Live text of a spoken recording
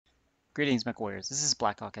Greetings, MechWarriors. This is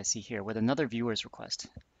Blackhawk I see here with another viewer's request.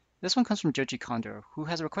 This one comes from Joji Kondo, who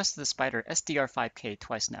has requested the Spider SDR-5K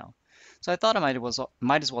twice now, so I thought I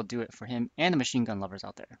might as well do it for him and the machine gun lovers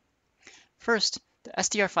out there. First, the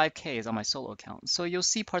SDR-5K is on my solo account, so you'll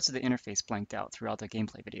see parts of the interface blanked out throughout the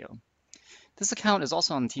gameplay video. This account is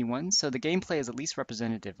also on T1, so the gameplay is at least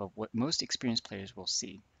representative of what most experienced players will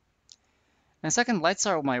see. And second, lights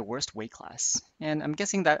are my worst weight class, and I'm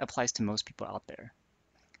guessing that applies to most people out there.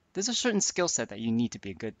 There's a certain skill set that you need to be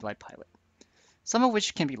a good light pilot, some of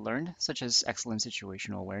which can be learned, such as excellent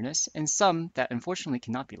situational awareness, and some that unfortunately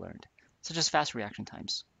cannot be learned, such as fast reaction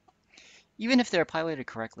times. Even if they're piloted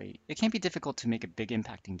correctly, it can be difficult to make a big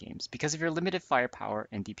impact in games because of your limited firepower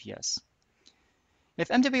and DPS. If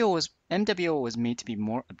MWO was made to be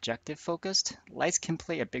more objective focused, lights can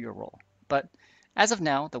play a bigger role, but as of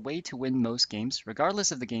now, the way to win most games,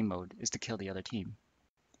 regardless of the game mode, is to kill the other team.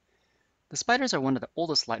 The Spiders are one of the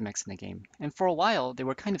oldest light mechs in the game, and for a while they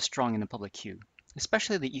were kind of strong in the public queue,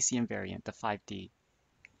 especially the ECM variant, the 5D.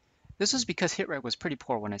 This was because hit rate was pretty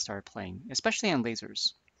poor when I started playing, especially on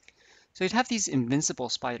lasers. So you'd have these invincible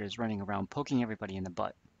spiders running around poking everybody in the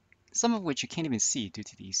butt, some of which you can't even see due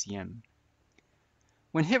to the ECM.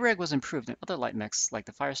 When hit rate was improved and other light mechs like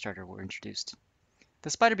the Firestarter were introduced, the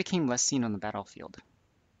Spider became less seen on the battlefield.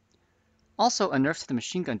 Also, a nerf to the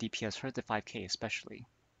machine gun DPS hurt the 5K especially.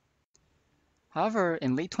 However,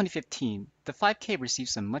 in late 2015, the 5K received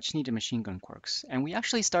some much needed machine gun quirks, and we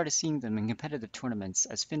actually started seeing them in competitive tournaments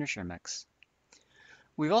as finisher mechs.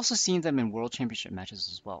 We've also seen them in World Championship matches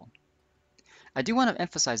as well. I do want to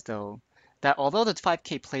emphasize though, that although the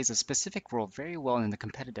 5K plays a specific role very well in the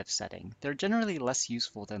competitive setting, they're generally less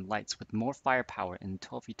useful than lights with more firepower in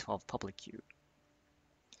 12v12 public queue.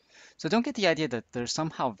 So don't get the idea that they're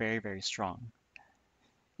somehow very strong.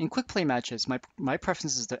 In quick play matches, my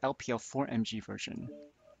preference is the LPL 4MG version.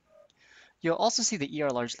 You'll also see the ER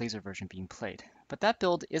large laser version being played, but that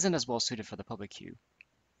build isn't as well suited for the public queue.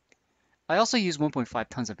 I also use 1.5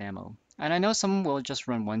 tons of ammo, and I know some will just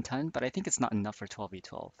run 1 ton, but I think it's not enough for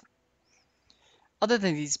 12v12. Other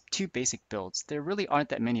than these two basic builds, there really aren't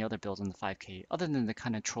that many other builds on the 5K other than the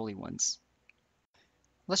kind of trolly ones.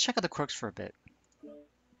 Let's check out the quirks for a bit.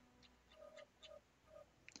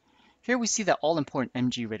 Here we see that all-important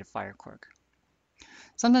MG rate of fire quirk.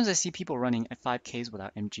 Sometimes I see people running at 5Ks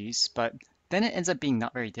without MGs, but then it ends up being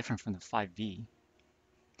not very different from the 5V.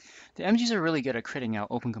 The MGs are really good at critting out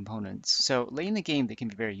open components, so late in the game they can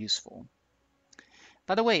be very useful.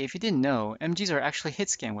 By the way, if you didn't know, MGs are actually hit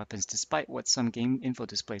scan weapons despite what some game info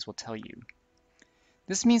displays will tell you.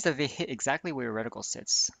 This means that they hit exactly where your reticle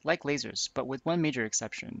sits, like lasers, but with one major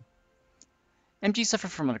exception. MGs suffer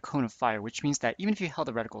from a cone of fire, which means that even if you held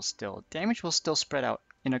the reticle still, damage will still spread out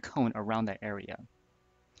in a cone around that area.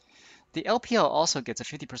 The LPL also gets a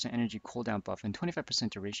 50% energy cooldown buff and 25%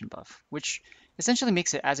 duration buff, which essentially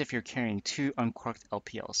makes it as if you're carrying 2 uncorked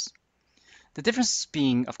LPLs. The difference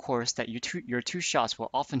being, of course, that your two shots will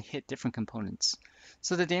often hit different components,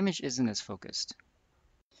 so the damage isn't as focused.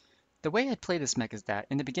 The way I'd play this mech is that,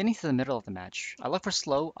 in the beginning to the middle of the match, I look for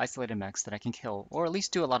slow, isolated mechs that I can kill, or at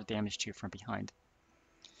least do a lot of damage to from behind.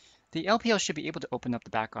 The LPL should be able to open up the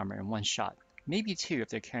back armor in 1 shot, maybe 2 if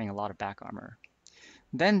they're carrying a lot of back armor.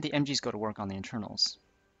 Then the MGs go to work on the internals.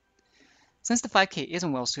 Since the 5K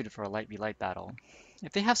isn't well suited for a light v light battle,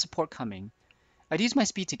 if they have support coming, I'd use my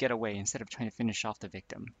speed to get away instead of trying to finish off the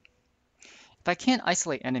victim. If I can't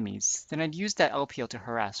isolate enemies, then I'd use that LPL to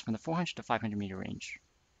harass from the 400 to 500 meter range.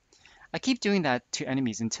 I keep doing that to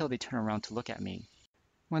enemies until they turn around to look at me.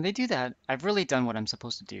 When they do that, I've really done what I'm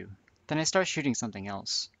supposed to do. Then I start shooting something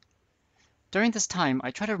else. During this time,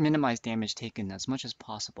 I try to minimize damage taken as much as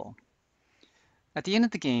possible. At the end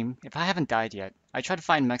of the game, if I haven't died yet, I try to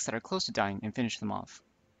find mechs that are close to dying and finish them off.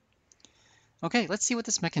 Okay, let's see what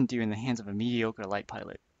this mech can do in the hands of a mediocre light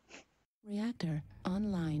pilot. Reactor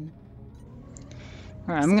online.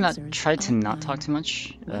 Alright, I'm gonna try to not talk too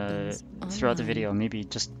much throughout the video, maybe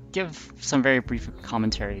just give some very brief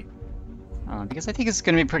commentary, because I think it's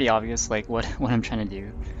gonna be pretty obvious like what I'm trying to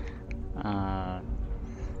do.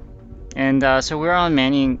 So we're on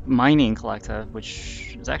Mining Collective,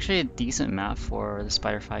 which is actually a decent map for the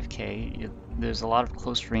Spider 5K. There's a lot of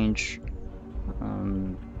close range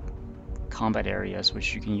combat areas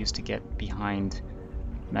which you can use to get behind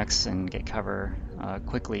mechs and get cover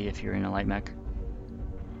quickly if you're in a light mech.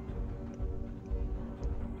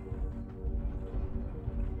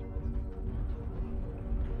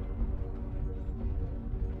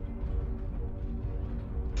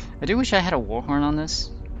 I do wish I had a warhorn on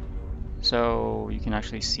this, so you can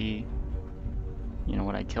actually see, you know,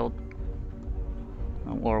 what I killed,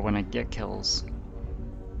 or when I get kills.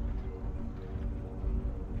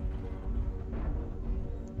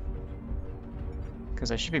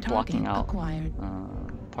 because I should be blocking out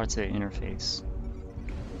parts of the interface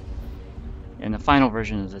in the final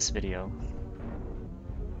version of this video.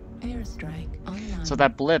 Airstrike online. So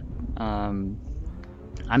that blip, I'm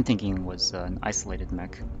thinking was an isolated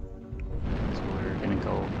mech. So we're gonna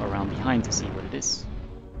go around behind to see what it is.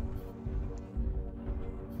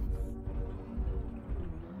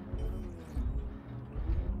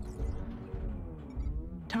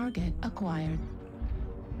 Target acquired.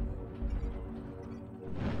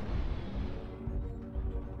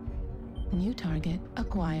 New target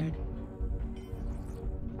acquired.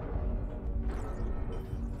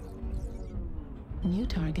 New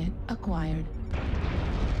target acquired.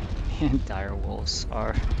 And direwolves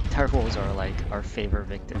are like our favorite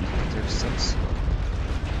victim because they're so slow.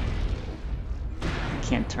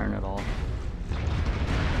 Can't turn at all.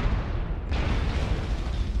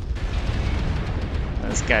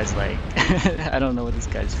 This guy's like, I don't know what this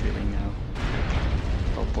guy's feeling now.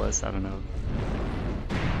 Hopeless, I don't know.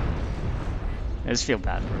 I just feel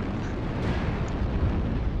bad for him.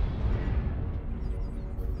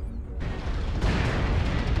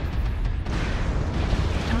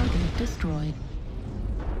 Target destroyed.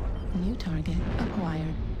 New target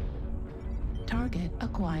acquired. Target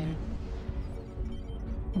acquired.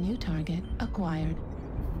 New target acquired.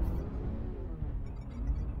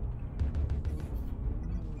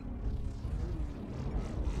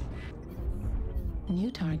 New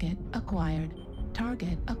target acquired.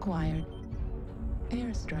 Target acquired.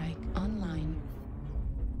 Airstrike online.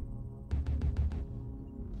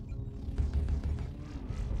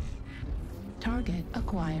 Target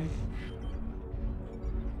acquired.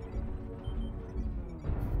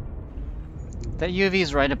 That UAV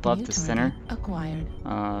is right above New the target center,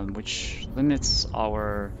 acquired. which limits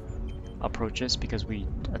our approaches because we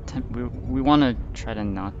want to try to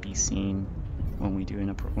not be seen when we do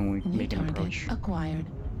when we New make an target approach. acquired.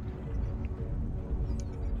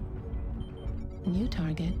 New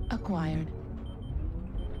target acquired.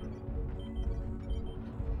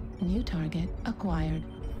 New target acquired.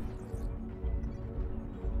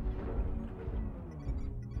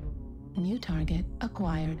 New target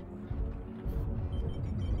acquired.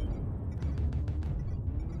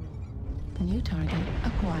 New target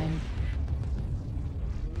acquired.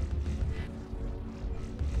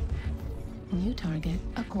 New target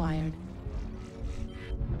acquired.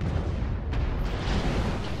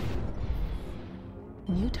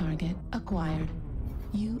 New target acquired.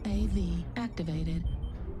 UAV activated.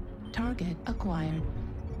 Target acquired.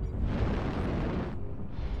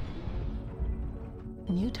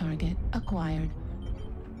 New target acquired.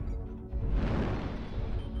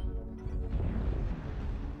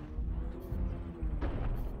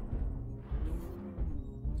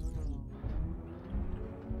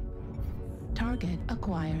 Target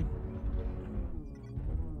acquired.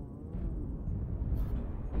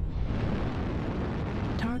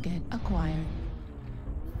 Target acquired.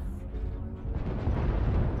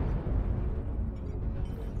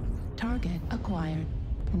 Target acquired.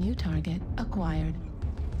 New target acquired.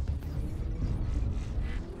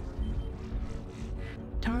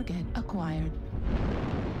 Target acquired.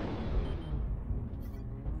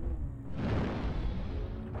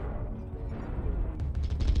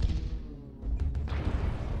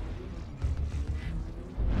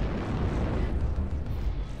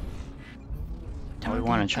 We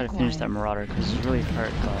want to try to finish that Marauder because he's really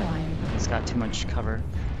hurt, but he's got too much cover.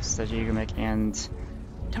 It's the Jaegermech and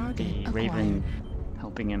the Raven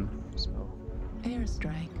helping him, so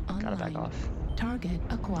Airstrike online. gotta back off. Target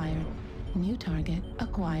acquired. New target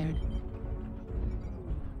acquired.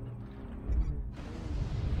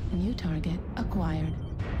 New target acquired.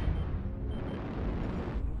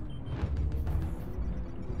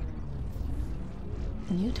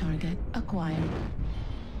 New target acquired.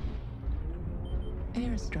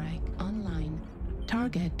 Airstrike online.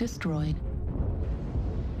 Target destroyed.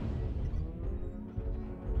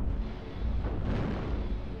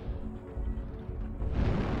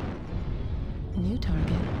 New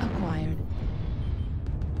target acquired.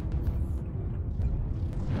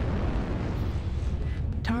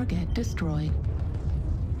 Target destroyed.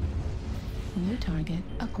 New target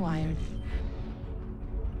acquired.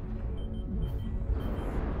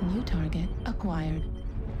 New target acquired.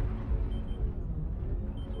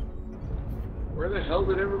 Where the hell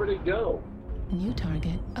did everybody go? New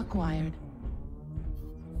target acquired.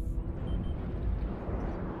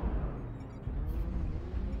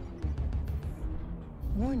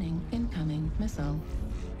 Warning, incoming missile.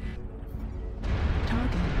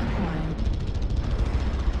 Target acquired.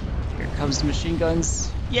 Here comes the machine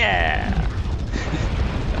guns. Yeah!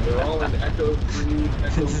 They're all in Echo 3,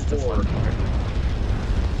 Echo This is the 4. fun part.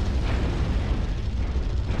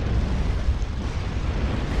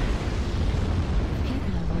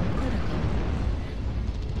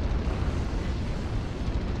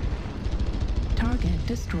 Target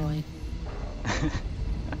destroyed.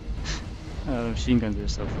 Machine guns are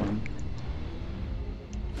so fun.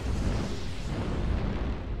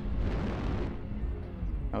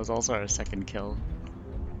 That was also our second kill.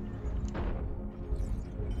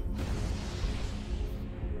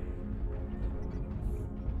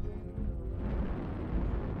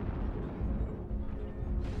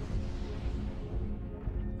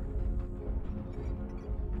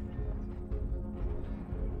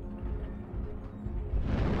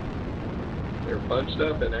 They're bunched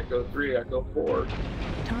up in Echo 3, Echo 4.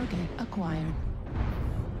 Target acquired.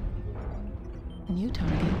 New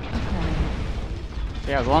target acquired.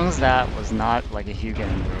 Yeah, as long as that was not like a Hugin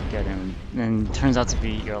or get him, and it turns out to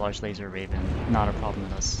be your large laser Raven, not a problem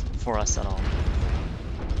with us, for us at all.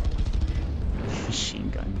 Machine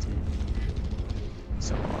gun, dude.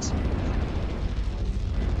 So awesome.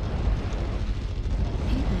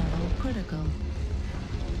 Heat level critical.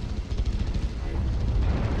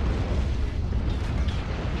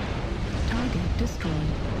 Target destroyed.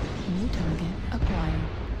 New target acquired.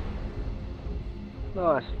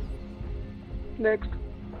 Nice. Next.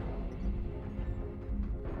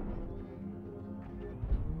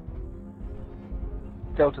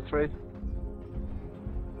 Delta 3.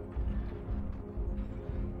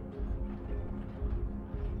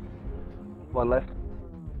 One left.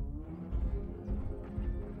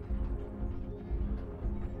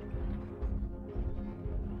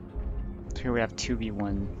 Here we have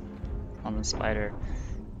 2v1 on the Spider.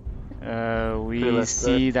 Two We left,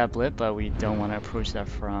 see that blip, but we don't want to approach that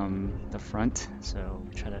from the front, so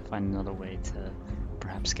we try to find another way to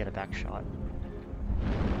perhaps get a back shot.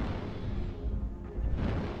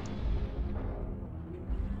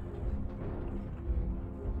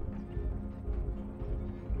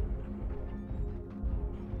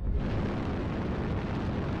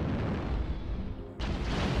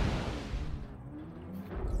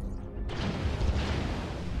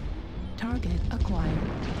 Target acquired.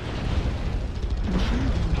 Machine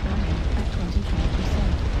gun running at 25%.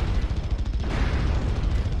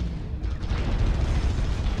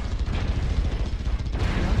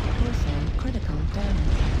 Left torso critical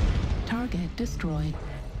damage. Target destroyed.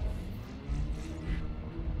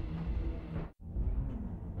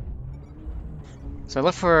 So I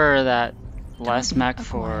looked for that last Target Mac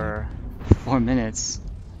acquired. for 4 minutes.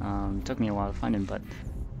 Took me a while to find him, but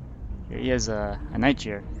here he is, a night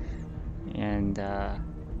cheer. And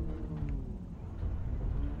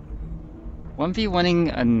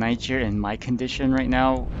 1v1ing a night cheer in my condition right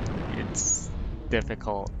now, it's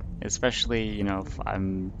difficult. Especially, you know, if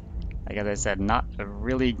I'm, like as I said, not a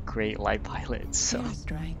really great light pilot, so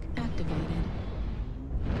Airstrike activated.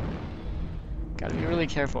 gotta be really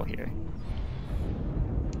careful here.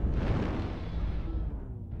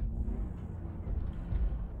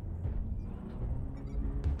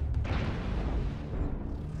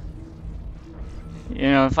 You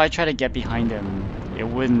know, if I try to get behind him, it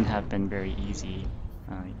wouldn't have been very easy.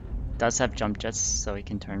 He does have jump jets, so he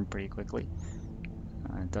can turn pretty quickly.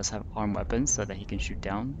 Does have armed weapons so that he can shoot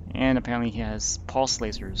down, and apparently he has pulse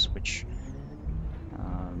lasers, which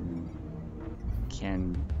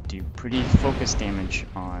can do pretty focused damage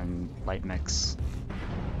on light mechs.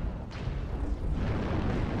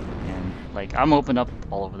 And like I'm open up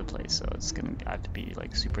all over the place, so it's gonna I have to be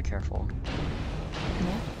like super careful.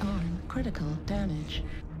 Left arm critical damage.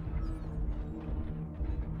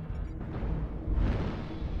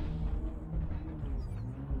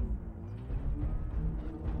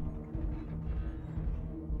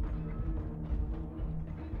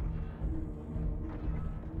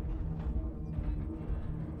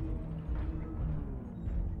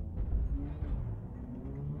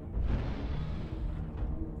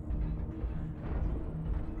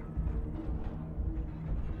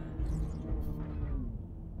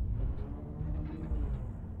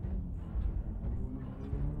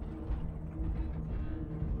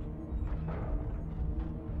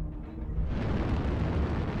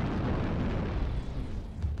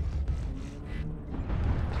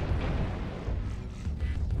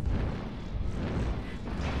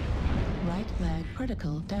 Right leg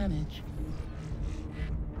critical damage.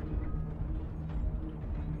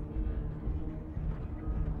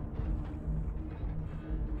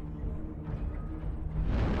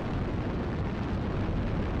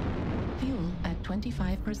 Fuel at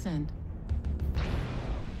 25%.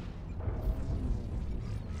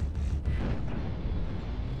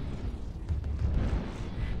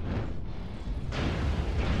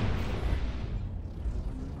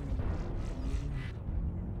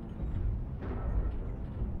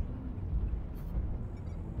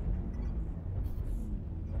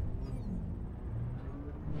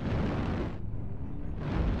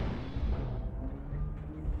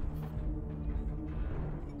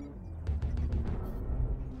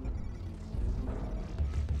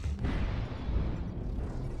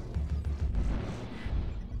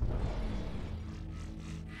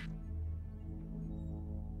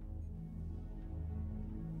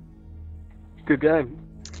 Good game.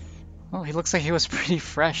 Well, he looks like he was pretty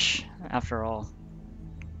fresh after all.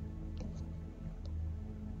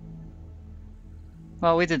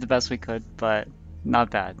 Well, we did the best we could, but not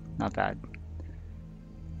bad, not bad.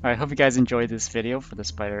 Alright, hope you guys enjoyed this video for the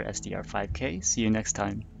Spider SDR-5K. See you next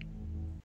time.